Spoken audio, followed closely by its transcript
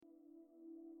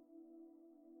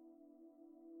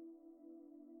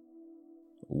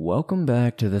Welcome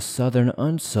back to the Southern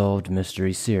Unsolved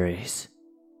Mystery Series.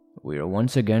 We are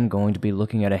once again going to be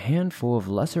looking at a handful of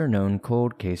lesser-known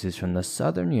cold cases from the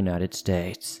southern United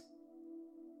States.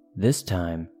 This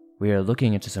time, we are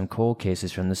looking into some cold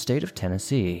cases from the state of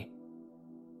Tennessee.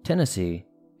 Tennessee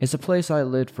is a place I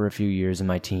lived for a few years in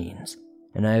my teens,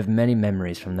 and I have many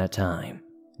memories from that time,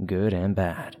 good and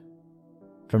bad.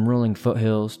 From rolling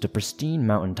foothills to pristine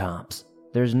mountaintops,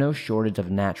 there is no shortage of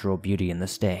natural beauty in the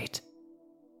state.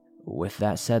 With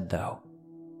that said though,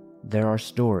 there are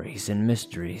stories and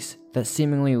mysteries that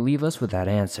seemingly leave us without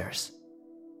answers.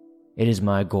 It is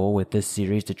my goal with this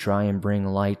series to try and bring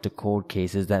light to cold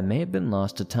cases that may have been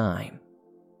lost to time.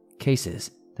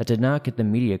 Cases that did not get the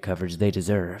media coverage they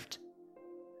deserved.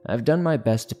 I've done my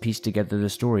best to piece together the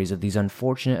stories of these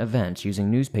unfortunate events using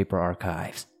newspaper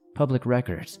archives, public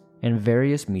records, and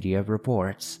various media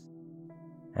reports.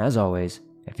 As always,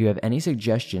 if you have any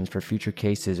suggestions for future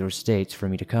cases or states for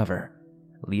me to cover,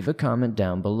 leave a comment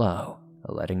down below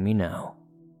letting me know.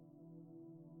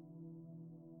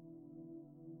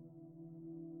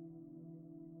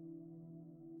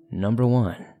 Number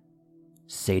 1.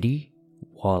 Sadie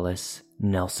Wallace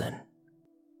Nelson.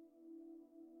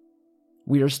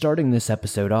 We are starting this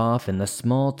episode off in the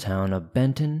small town of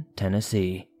Benton,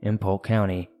 Tennessee, in Polk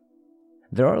County.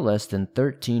 There are less than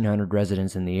 1,300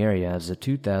 residents in the area as of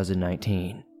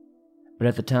 2019, but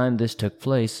at the time this took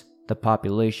place, the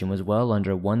population was well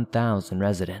under 1,000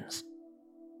 residents.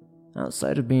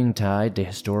 Outside of being tied to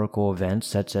historical events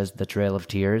such as the Trail of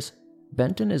Tears,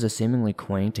 Benton is a seemingly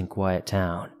quaint and quiet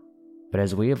town, but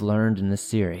as we have learned in this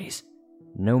series,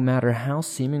 no matter how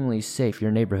seemingly safe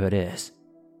your neighborhood is,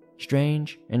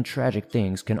 strange and tragic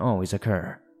things can always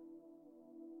occur.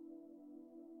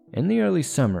 In the early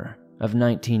summer of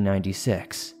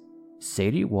 1996,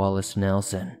 Sadie Wallace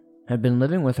Nelson had been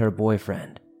living with her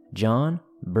boyfriend, John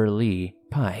Burleigh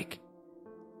Pike,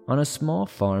 on a small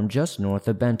farm just north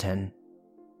of Benton.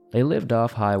 They lived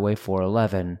off Highway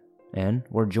 411 and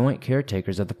were joint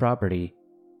caretakers of the property.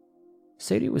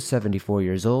 Sadie was 74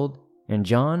 years old and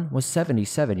John was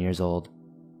 77 years old,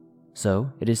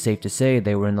 so it is safe to say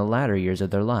they were in the latter years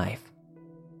of their life.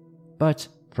 But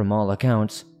from all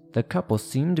accounts, the couple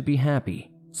seemed to be happy,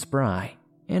 spry,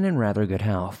 and in rather good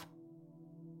health.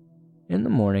 In the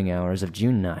morning hours of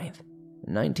June 9th,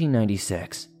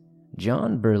 1996,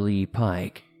 John Burleigh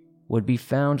Pike would be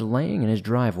found laying in his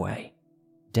driveway,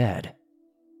 dead.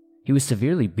 He was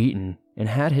severely beaten and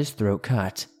had his throat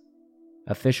cut.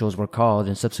 Officials were called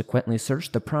and subsequently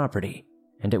searched the property,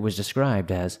 and it was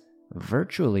described as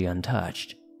virtually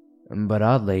untouched. But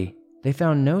oddly, they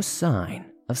found no sign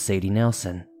of Sadie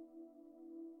Nelson.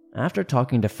 After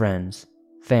talking to friends,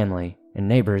 family, and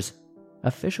neighbors,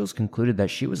 officials concluded that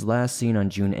she was last seen on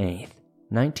June 8th,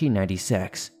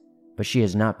 1996, but she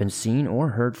has not been seen or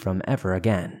heard from ever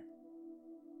again.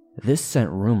 This sent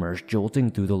rumors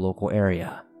jolting through the local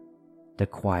area. The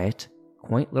quiet,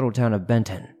 quaint little town of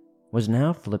Benton was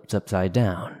now flipped upside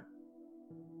down.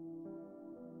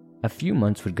 A few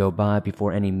months would go by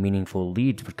before any meaningful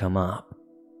leads would come up.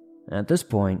 At this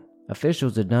point,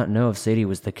 officials did not know if Sadie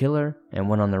was the killer and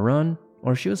went on the run,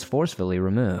 or she was forcefully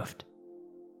removed.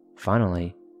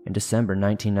 Finally, in December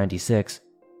 1996,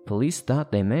 police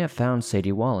thought they may have found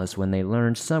Sadie Wallace when they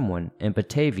learned someone in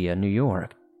Batavia, New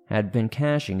York, had been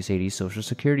cashing Sadie's social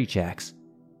security checks.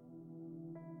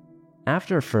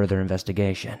 After further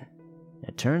investigation,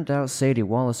 it turned out Sadie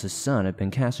Wallace's son had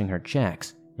been cashing her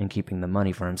checks and keeping the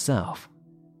money for himself.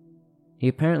 He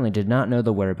apparently did not know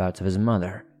the whereabouts of his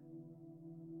mother.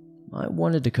 I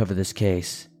wanted to cover this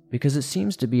case because it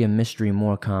seems to be a mystery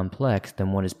more complex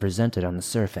than what is presented on the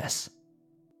surface.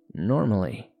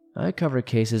 Normally, I cover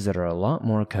cases that are a lot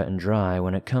more cut and dry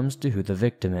when it comes to who the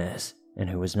victim is and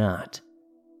who is not.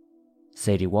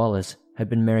 Sadie Wallace had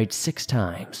been married 6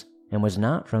 times and was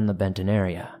not from the Benton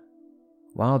area.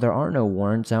 While there are no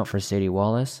warrants out for Sadie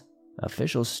Wallace,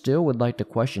 officials still would like to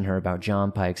question her about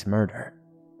John Pike's murder.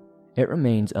 It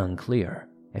remains unclear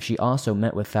if she also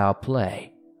met with foul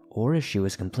play or if she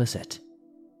was complicit.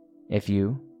 If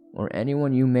you, or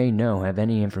anyone you may know, have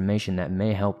any information that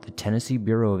may help the Tennessee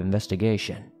Bureau of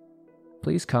Investigation,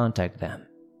 please contact them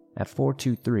at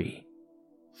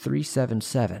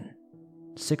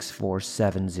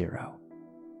 423-377-6470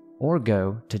 or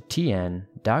go to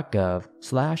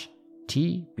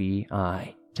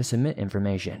tn.gov/TBI to submit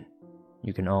information.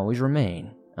 You can always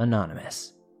remain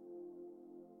anonymous.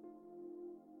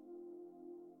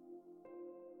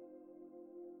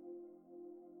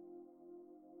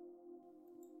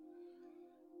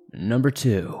 Number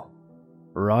 2.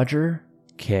 Roger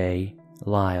K.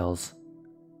 Lyles.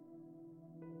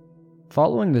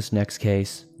 Following this next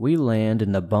case, we land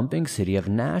in the bumping city of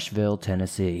Nashville,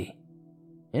 Tennessee.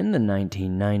 In the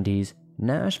 1990s,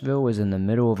 Nashville was in the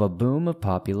middle of a boom of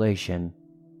population,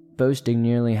 boasting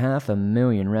nearly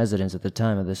 500,000 residents at the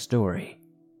time of this story.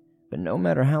 But no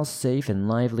matter how safe and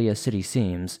lively a city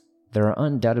seems, there are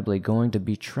undoubtedly going to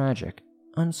be tragic,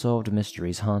 unsolved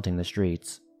mysteries haunting the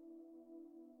streets.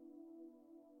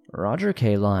 Roger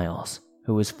K. Lyles,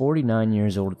 who was 49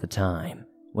 years old at the time,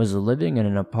 was living in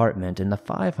an apartment in the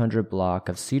 500 block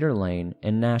of Cedar Lane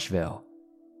in Nashville.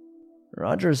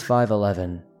 Roger's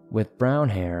 5'11", with brown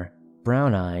hair,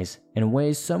 brown eyes, and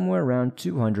weighs somewhere around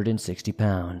 260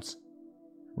 pounds.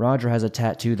 Roger has a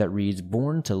tattoo that reads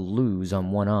 "Born to Lose"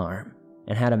 on one arm,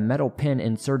 and had a metal pin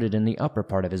inserted in the upper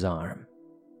part of his arm.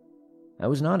 I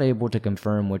was not able to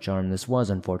confirm which arm this was,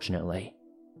 unfortunately.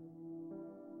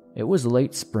 It was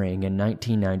late spring in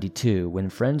 1992 when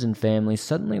friends and family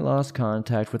suddenly lost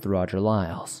contact with Roger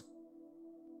Lyles.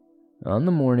 On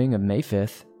the morning of May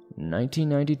 5th,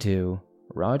 1992,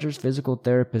 Roger's physical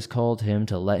therapist called him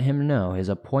to let him know his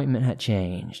appointment had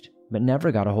changed, but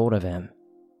never got a hold of him.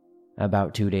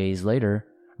 About 2 days later,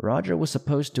 Roger was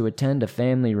supposed to attend a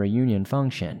family reunion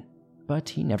function, but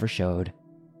he never showed.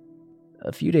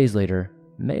 A few days later,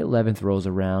 May 11th rolls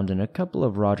around and a couple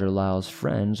of Roger Lyles'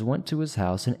 friends went to his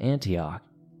house in Antioch.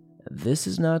 This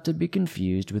is not to be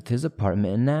confused with his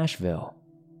apartment in Nashville.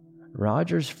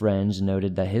 Roger's friends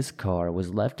noted that his car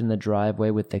was left in the driveway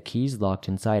with the keys locked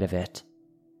inside of it.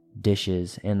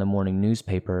 Dishes and the morning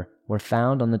newspaper were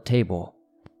found on the table.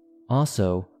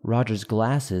 Also, Roger's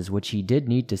glasses, which he did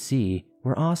need to see,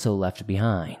 were also left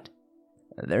behind.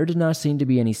 There did not seem to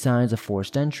be any signs of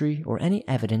forced entry or any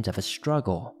evidence of a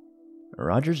struggle.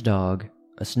 Roger's dog,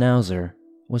 a schnauzer,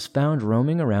 was found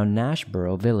roaming around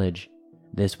Nashboro Village.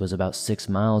 This was about 6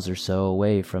 miles or so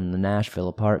away from the Nashville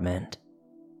apartment.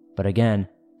 But again,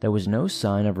 there was no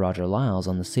sign of Roger Lyles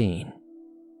on the scene.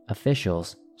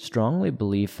 Officials strongly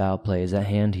believe foul play is at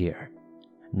hand here.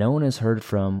 No one has heard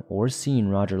from or seen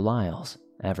Roger Lyles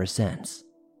ever since.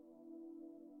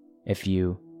 If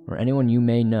you, or anyone you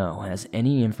may know, has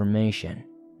any information,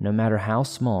 no matter how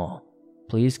small,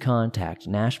 please contact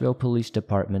Nashville Police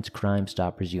Department's Crime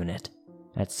Stoppers Unit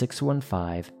at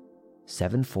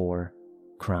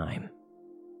 615-74-CRIME.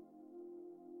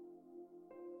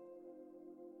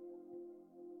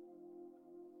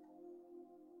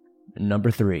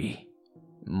 Number 3.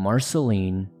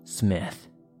 Marceline Smith.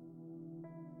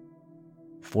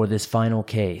 For this final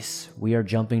case, we are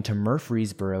jumping to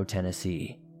Murfreesboro,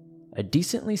 Tennessee, a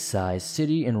decently sized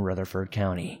city in Rutherford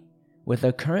County. With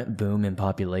a current boom in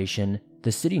population,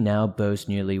 the city now boasts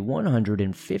nearly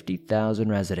 150,000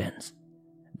 residents.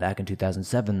 Back in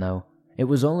 2007, though, it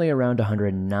was only around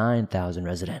 109,000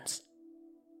 residents.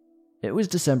 It was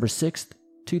December 6th,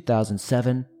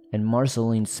 2007, and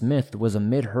Marceline Smith was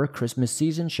amid her Christmas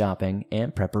season shopping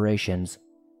and preparations.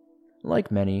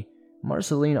 Like many,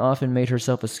 Marceline often made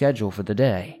herself a schedule for the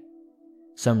day.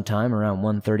 Sometime around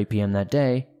 1:30 p.m. that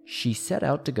day, she set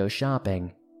out to go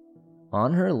shopping.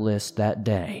 On her list that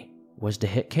day was to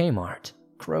hit Kmart,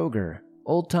 Kroger,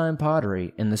 Old Time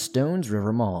Pottery, and the Stones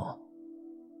River Mall.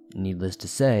 Needless to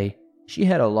say, she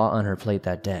had a lot on her plate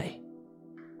that day.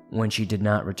 When she did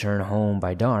not return home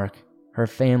by dark, her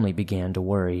family began to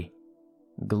worry.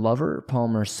 Glover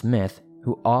Palmer Smith,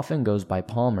 who often goes by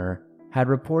Palmer, had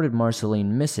reported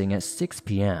Marceline missing at 6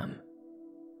 p.m.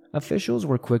 Officials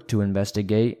were quick to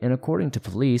investigate, and according to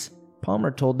police, Palmer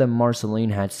told them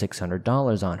Marceline had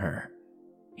 $600 on her.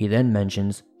 He then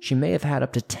mentions she may have had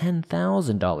up to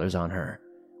 $10,000 on her,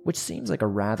 which seems like a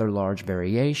rather large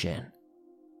variation.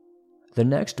 The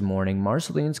next morning,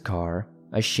 Marceline's car,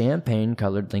 a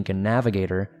champagne-colored Lincoln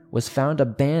Navigator, was found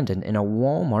abandoned in a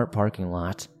Walmart parking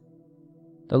lot.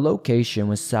 The location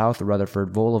was South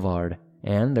Rutherford Boulevard,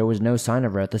 and there was no sign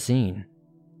of her at the scene.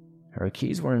 Her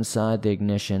keys were inside the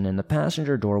ignition and the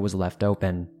passenger door was left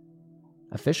open.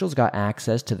 Officials got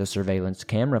access to the surveillance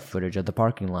camera footage of the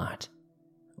parking lot.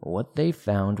 What they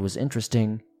found was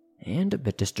interesting and a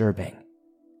bit disturbing.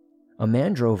 A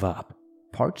man drove up,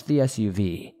 parked the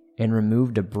SUV, and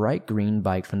removed a bright green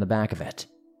bike from the back of it.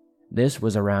 This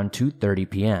was around 2:30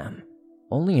 p.m.,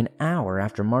 only an hour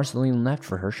after Marceline left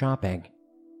for her shopping.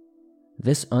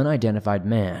 This unidentified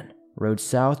man rode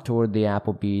south toward the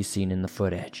Applebee's seen in the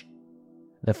footage.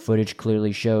 The footage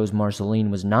clearly shows Marceline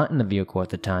was not in the vehicle at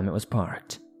the time it was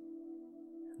parked.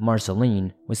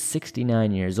 Marceline was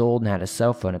 69 years old and had a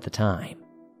cell phone at the time.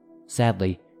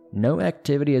 Sadly, no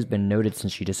activity has been noted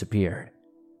since she disappeared,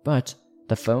 but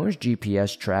the phone's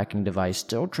GPS tracking device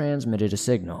still transmitted a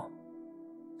signal.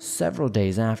 Several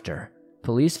days after,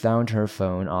 police found her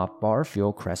phone off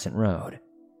Barfield Crescent Road.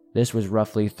 This was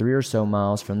roughly 3 or so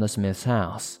miles from the Smiths'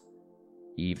 house.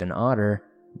 Even odder,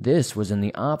 this was in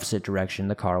the opposite direction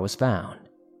the car was found.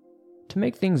 To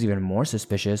make things even more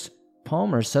suspicious,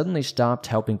 Palmer suddenly stopped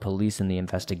helping police in the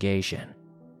investigation.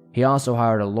 He also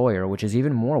hired a lawyer, which is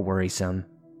even more worrisome.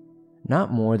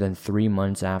 Not more than 3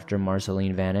 months after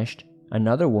Marceline vanished,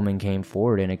 another woman came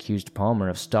forward and accused Palmer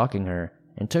of stalking her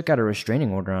and took out a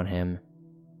restraining order on him.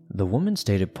 The woman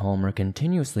stated Palmer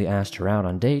continuously asked her out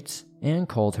on dates and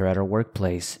called her at her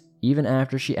workplace, even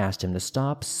after she asked him to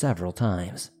stop several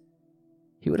times.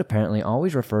 He would apparently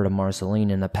always refer to Marceline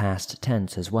in the past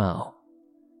tense as well.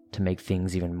 To make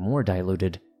things even more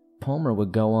diluted, Palmer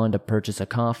would go on to purchase a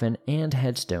coffin and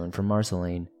headstone for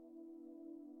Marceline.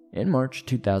 In March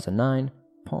 2009,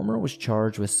 Palmer was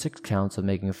charged with 6 counts of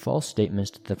making false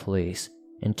statements to the police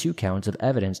and 2 counts of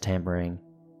evidence tampering,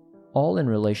 all in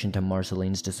relation to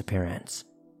Marceline's disappearance.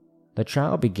 The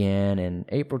trial began in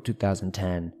April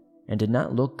 2010 and did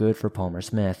not look good for Palmer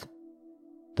Smith.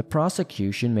 The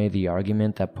prosecution made the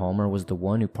argument that Palmer was the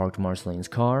one who parked Marceline's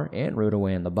car and rode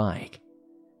away on the bike.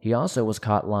 He also was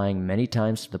caught lying many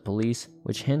times to the police,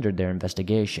 which hindered their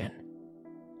investigation.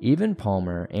 Even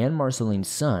Palmer and Marceline's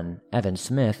son, Evan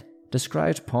Smith,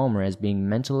 described Palmer as being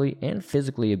mentally and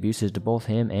physically abusive to both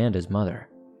him and his mother.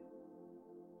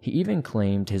 He even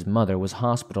claimed his mother was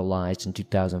hospitalized in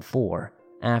 2004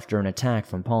 after an attack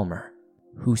from Palmer,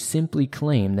 who simply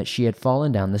claimed that she had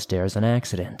fallen down the stairs on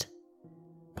accident.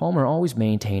 Palmer always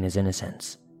maintained his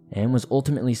innocence and was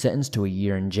ultimately sentenced to a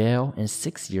year in jail and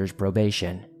 6 years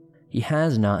probation. He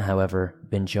has not, however,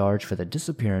 been charged for the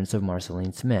disappearance of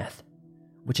Marceline Smith,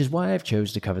 which is why I've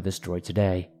chose to cover this story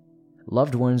today.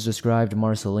 Loved ones described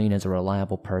Marceline as a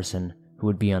reliable person who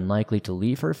would be unlikely to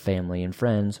leave her family and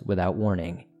friends without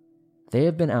warning. They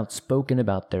have been outspoken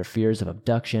about their fears of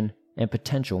abduction and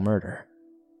potential murder.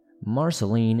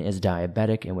 Marceline is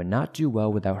diabetic and would not do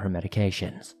well without her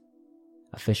medications.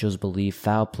 Officials believe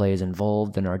foul play is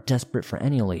involved and are desperate for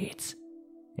any leads.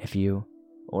 If you,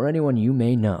 or anyone you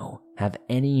may know, have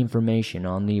any information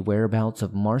on the whereabouts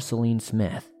of Marceline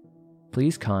Smith,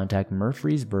 please contact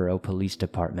Murfreesboro Police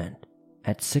Department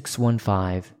at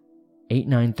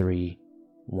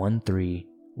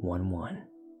 615-893-1311.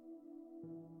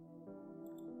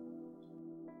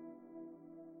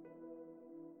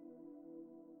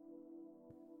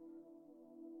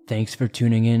 Thanks for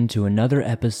tuning in to another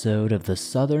episode of the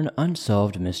Southern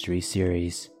Unsolved Mystery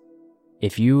Series.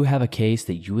 If you have a case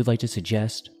that you would like to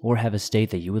suggest or have a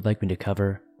state that you would like me to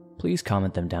cover, please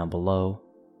comment them down below.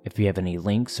 If you have any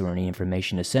links or any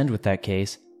information to send with that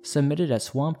case, submit it at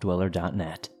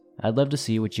swampdweller.net. I'd love to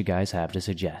see what you guys have to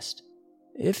suggest.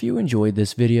 If you enjoyed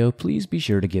this video, please be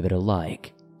sure to give it a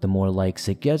like. The more likes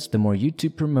it gets, the more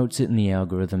YouTube promotes it in the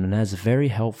algorithm, and that's very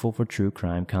helpful for true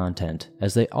crime content,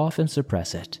 as they often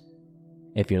suppress it.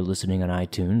 If you're listening on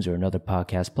iTunes or another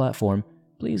podcast platform,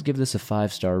 please give this a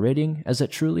 5-star rating, as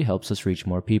it truly helps us reach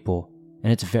more people,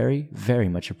 and it's very, very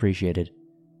much appreciated.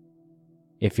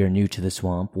 If you're new to the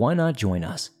swamp, why not join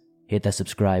us? Hit that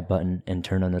subscribe button and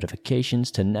turn on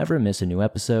notifications to never miss a new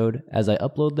episode, as I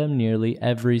upload them nearly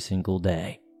every single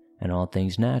day, and all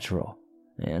things natural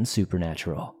and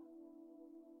supernatural.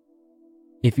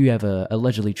 If you have a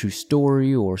allegedly true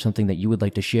story or something that you would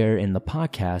like to share in the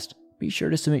podcast, be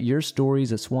sure to submit your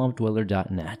stories at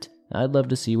swampdweller.net. I'd love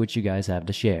to see what you guys have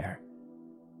to share.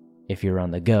 If you're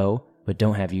on the go, but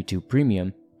don't have YouTube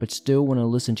Premium, but still want to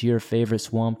listen to your favorite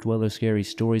Swamp Dweller scary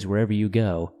stories wherever you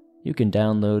go, you can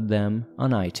download them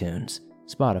on iTunes,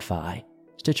 Spotify,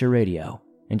 Stitcher Radio,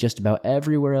 and just about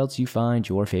everywhere else you find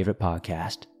your favorite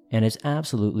podcast, and it's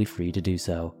absolutely free to do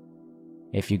so.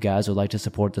 If you guys would like to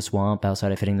support the swamp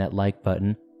outside of hitting that like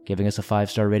button, giving us a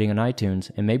 5-star rating on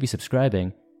iTunes, and maybe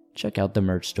subscribing, check out the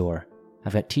merch store.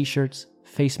 I've got t-shirts,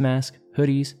 face masks,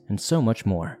 hoodies, and so much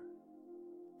more.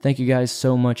 Thank you guys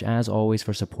so much as always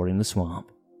for supporting the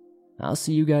swamp. I'll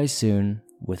see you guys soon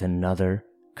with another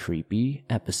creepy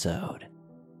episode.